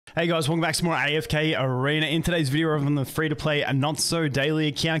Hey guys, welcome back to more AFK Arena. In today's video, I'm on the free-to-play and not-so-daily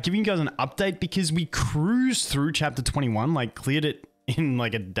account, giving you guys an update because we cruised through Chapter 21, like cleared it in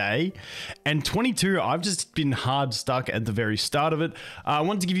like a day. And 22, I've just been hard stuck at the very start of it. I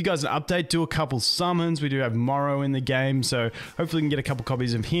wanted to give you guys an update, do a couple summons. We do have Morrow in the game, so hopefully we can get a couple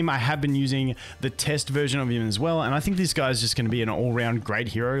copies of him. I have been using the test version of him as well, and I think this guy's just going to be an all-round great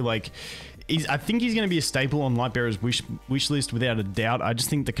hero. Like, I think he's going to be a staple on Lightbearer's wish list without a doubt. I just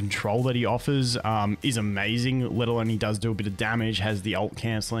think the control that he offers is amazing, let alone he does do a bit of damage, has the ult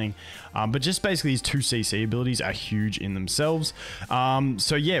cancelling. But just basically his 2 CC abilities are huge in themselves.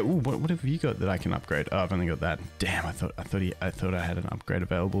 So yeah, ooh, what have you got that I can upgrade? Oh, I've only got that. Damn, I thought I had an upgrade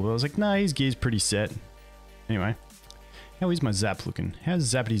available, but I was like, nah, his gear's pretty set. Anyway, how is my Zap looking? How's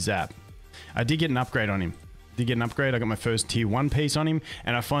Zappity Zap? I did get an upgrade on him. I got my first tier 1 piece on him,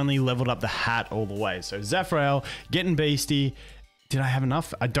 and I finally leveled up the hat all the way. So Zafrael, getting beastie. Did I have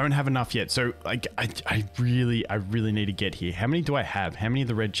enough? I don't have enough yet. So like I really need to get here. How many do I have? How many of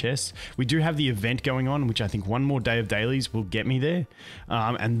the red chests? We do have the event going on, which I think one more day of dailies will get me there.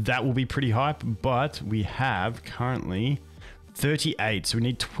 And that will be pretty hype, but we have currently 38, so we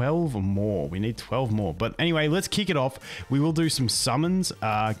need 12 more. But anyway, let's kick it off. We will do some summons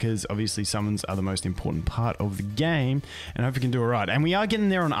because obviously summons are the most important part of the game, and I hope we can do it right. And we are getting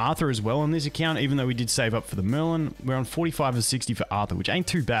there on Arthur as well on this account, even though we did save up for the Merlin. We're on 45 or 60 for Arthur, which ain't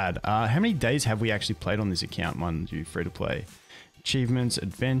too bad. How many days have we actually played on this account? Mind you, free to play. Achievements,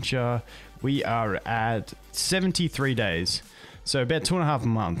 adventure. We are at 73 days. So about 2.5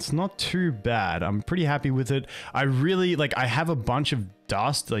 months, not too bad. I'm pretty happy with it. I really, like, I have a bunch of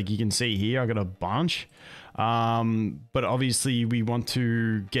dust, like you can see here, I got a bunch. But obviously we want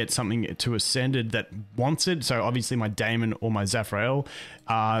to get something to Ascended that wants it. So obviously my Daemon or my Zafrael,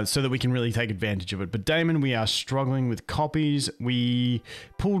 so that we can really take advantage of it. But Daemon, we are struggling with copies. We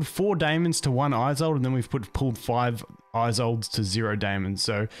pulled 4 Daemons to 1 Isold, and then we've pulled 5 Isolds to 0 Daemons.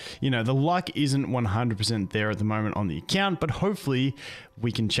 So, you know, the luck isn't 100% there at the moment on the account, but hopefully we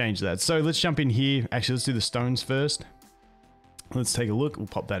can change that. So let's jump in here. Actually, let's do the stones first. Let's take a look. We'll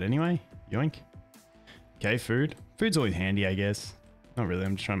pop that anyway. Yoink. Okay, food. Food's always handy, I guess. Not really.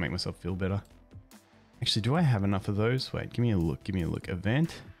 I'm just trying to make myself feel better. Actually, do I have enough of those? Wait, give me a look. Give me a look.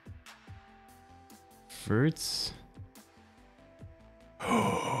 Event. Fruits.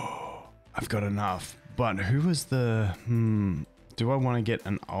 Oh, I've got enough. But who was the... Do I want to get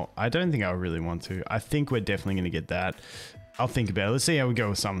an... I don't think I really want to. I think we're definitely going to get that. I'll think about it. Let's see how we go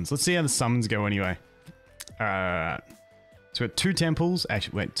with summons. Let's see how the summons go anyway. Alright. So we got 2 temples.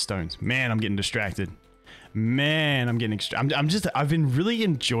 Actually, wait, stones. Man, I'm getting distracted. Man, I'm getting I've been really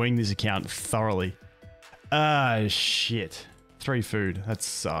enjoying this account thoroughly. Ah, shit. 3 food. That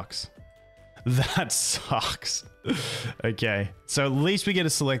sucks. That sucks. Okay, so at least we get a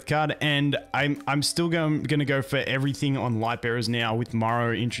select card, and I'm still going to go for everything on Lightbearers now with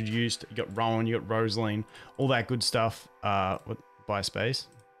Morrow introduced. You got Rowan, you got Rosaline, all that good stuff. What, buy space?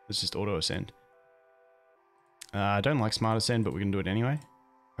 Let's just auto ascend. I don't like smart ascend, but we can do it anyway.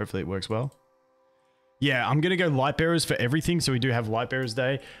 Hopefully it works well. Yeah, I'm going to go Lightbearers for everything, so we do have Lightbearers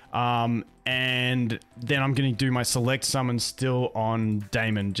Day. And then I'm going to do my select summon still on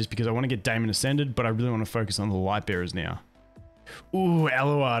Daemon, just because I want to get Daemon Ascended, but I really want to focus on the Lightbearers now. Ooh,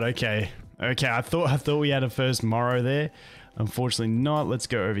 Aluard, okay. Okay, I thought we had a first Morrow there. Unfortunately not. Let's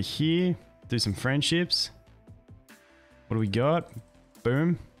go over here, do some friendships. What do we got?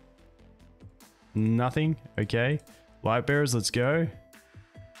 Boom. Nothing, okay. Lightbearers, let's go.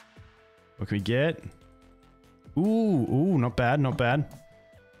 What can we get? Ooh, not bad, not bad.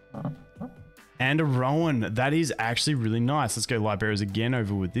 And a Rowan. That is actually really nice. Let's go Lightbearers again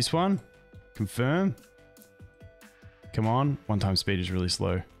over with this one. Confirm. Come on. 1 time speed is really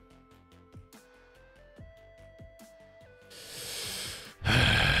slow.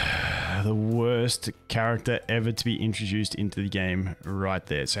 The worst character ever to be introduced into the game right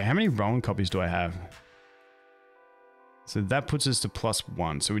there. So how many Rowan copies do I have? So that puts us to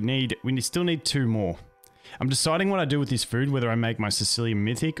 +1. So we still need 2 more. I'm deciding what I do with this food, whether I make my Sicilian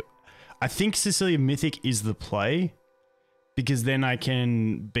Mythic. I think Sicilian Mythic is the play, because then I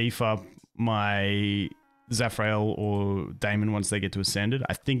can beef up my Zafrael or Daemon once they get to Ascended.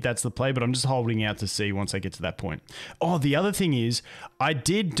 I think that's the play, but I'm just holding out to see once I get to that point. Oh, the other thing is, I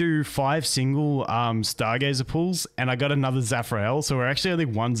did do 5 single Stargazer pulls, and I got another Zafrael, so we're actually only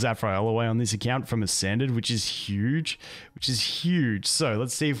 1 Zafrael away on this account from Ascended, which is huge. So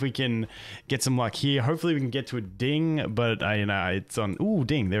let's see if we can get some luck here. Hopefully we can get to a ding, but you know, it's on... Ooh,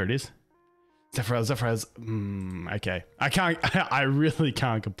 ding, there it is. Zephyrael's. Okay. I really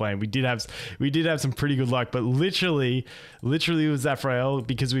can't complain. We did have some pretty good luck, but literally with Zephyrael,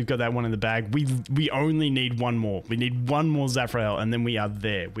 because we've got that one in the bag, we only need one more. We need one more Zephyrael, and then we are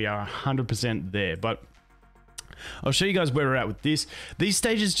there. We are 100% there. But I'll show you guys where we're at with this. These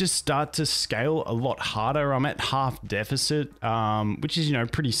stages just start to scale a lot harder. I'm at half deficit, which is, you know,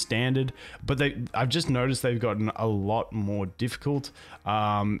 pretty standard, but I've just noticed they've gotten a lot more difficult.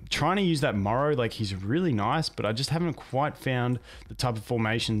 Trying to use that Morrow, like, he's really nice, but I just haven't quite found the type of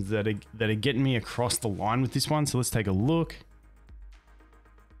formations that are getting me across the line with this one. So let's take a look.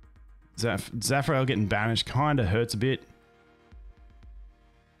 Zephyrael getting banished kind of hurts a bit.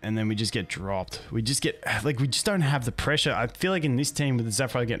 And then we just get dropped. We just get, like, we just don't have the pressure. I feel like in this team with the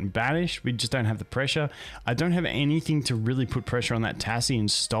Zephyrael getting banished, we just don't have the pressure. I don't have anything to really put pressure on that Tassie and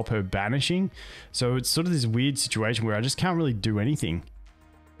stop her banishing. So it's sort of this weird situation where I just can't really do anything.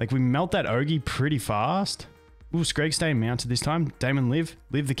 Like, we melt that Ogie pretty fast. Ooh, Screg staying mounted this time. Damon live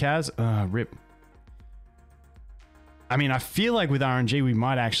the Kaz. Rip. I mean, I feel like with RNG, we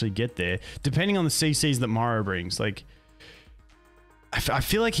might actually get there, depending on the CCs that Morrow brings. Like, I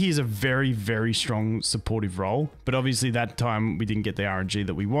feel like he is a very, very strong supportive role, but obviously that time we didn't get the RNG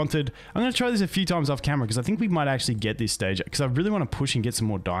that we wanted. I'm going to try this a few times off camera because I think we might actually get this stage, because I really want to push and get some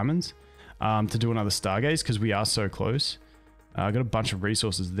more diamonds to do another Stargaze, because we are so close. I got a bunch of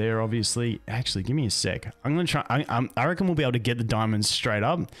resources there, obviously. Actually, give me a sec. I'm going to try. I reckon we'll be able to get the diamonds straight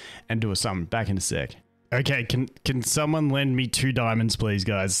up and do a sum. Back in a sec. Okay, can someone lend me 2 diamonds, please,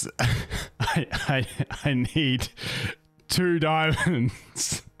 guys? I need 2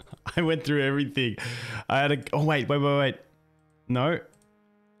 diamonds. I went through everything. I had a... Oh, wait. No.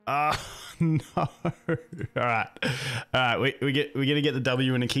 No. Alright, we're gonna get the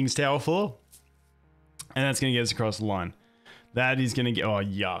W in a King's Tower floor. And that's gonna get us across the line. That is gonna get... Oh,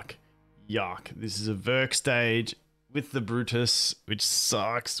 yuck. Yuck. This is a Verk stage with the Brutus, which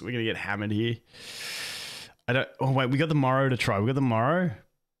sucks. We're gonna get hammered here. Oh, wait. We got the Morrow to try. We got the Morrow.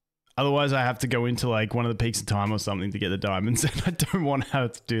 Otherwise, I have to go into like one of the Peaks of Time or something to get the diamonds. And I don't want to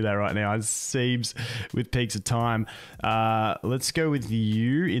have to do that right now. It seems with Peaks of Time. Let's go with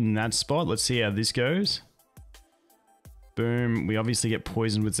you in that spot. Let's see how this goes. Boom. We obviously get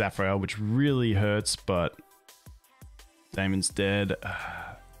poisoned with Zephyrael, which really hurts, but Damon's dead.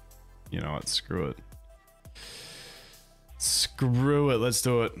 You know what? Screw it. Screw it. Let's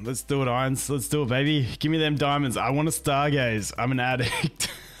do it. Let's do it, Irons. Let's do it, baby. Give me them diamonds. I want to Stargaze. I'm an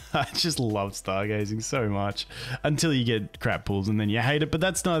addict. I just love Stargazing so much until you get crap pulls and then you hate it, but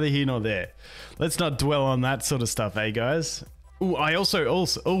that's neither here nor there. Let's not dwell on that sort of stuff, eh, guys? Oh,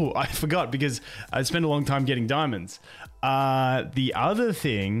 I forgot because I spent a long time getting diamonds. The other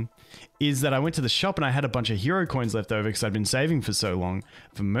thing is that I went to the shop and I had a bunch of hero coins left over because I'd been saving for so long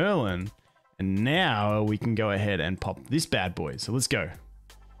for Merlin. And now we can go ahead and pop this bad boy. So let's go.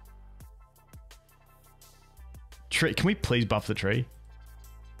 Tree. Can we please buff the tree?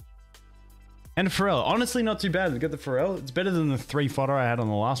 And a Pharrell. Honestly, not too bad. We got the Pharrell. It's better than the 3 fodder I had on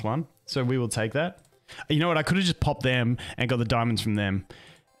the last one. So we will take that. You know what? I could have just popped them and got the diamonds from them.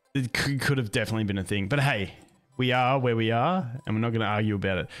 It could have definitely been a thing. But hey, we are where we are, and we're not going to argue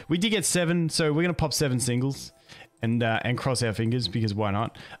about it. We did get 7, so we're going to pop 7 singles. And cross our fingers, because why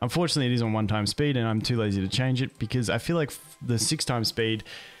not? Unfortunately, it is on 1x speed, and I'm too lazy to change it because I feel like the 6x speed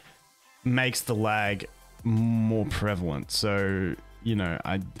makes the lag more prevalent. So, you know,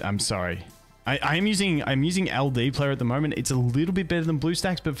 I'm sorry. I'm using LD player at the moment. It's a little bit better than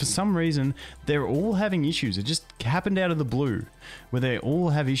BlueStacks, but for some reason, they're all having issues. It just happened out of the blue, where they all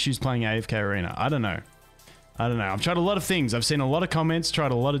have issues playing AFK Arena. I don't know. I've tried a lot of things. I've seen a lot of comments,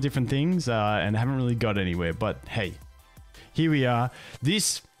 tried a lot of different things, and haven't really got anywhere. But hey, here we are.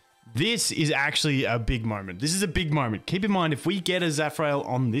 This is actually a big moment. This is a big moment. Keep in mind, if we get a Zephyrael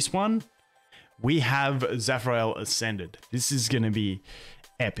on this one, we have Zephyrael ascended. This is going to be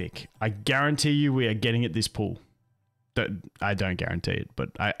epic. I guarantee you we are getting it this pool. I don't guarantee it,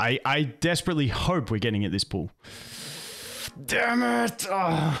 but I desperately hope we're getting it this pool. Damn it!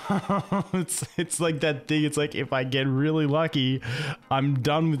 Oh, it's like that thing. It's like if I get really lucky, I'm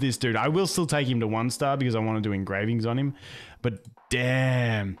done with this dude. I will still take him to 1-star because I want to do engravings on him. But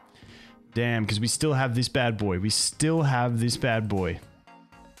damn, because we still have this bad boy.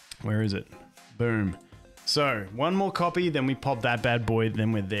 Where is it? Boom. So, 1 more copy, then we pop that bad boy,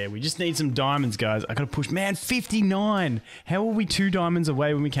 then we're there. We just need some diamonds, guys. I gotta push. Man, 59! How were we 2 diamonds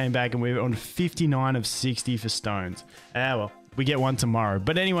away when we came back and we were on 59 of 60 for stones? Ah, well, we get one tomorrow.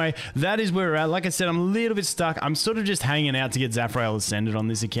 But anyway, that is where we're at. Like I said, I'm a little bit stuck. I'm sort of just hanging out to get Zafrael ascended on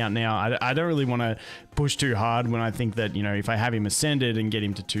this account now. I don't really want to push too hard when I think that, you know, if I have him ascended and get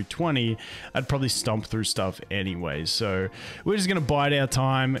him to 220, I'd probably stomp through stuff anyway. So we're just going to bide our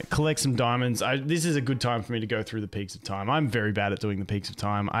time, collect some diamonds. This is a good time for me to go through the peaks of time. I'm very bad at doing the peaks of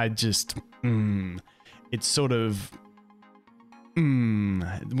time. I just, it's sort of,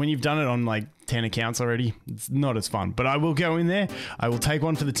 when you've done it on like 10 accounts already, it's not as fun. But I will go in there, I will take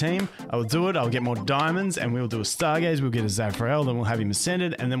one for the team, I will do it, I'll get more diamonds, and we'll do a stargaze, we'll get a Zafrael, then we'll have him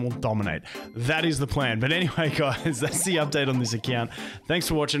ascended, and then we'll dominate. That is the plan. But anyway, guys, that's the update on this account. Thanks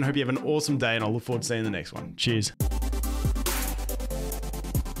for watching, hope you have an awesome day, and I'll look forward to seeing you in the next one. Cheers.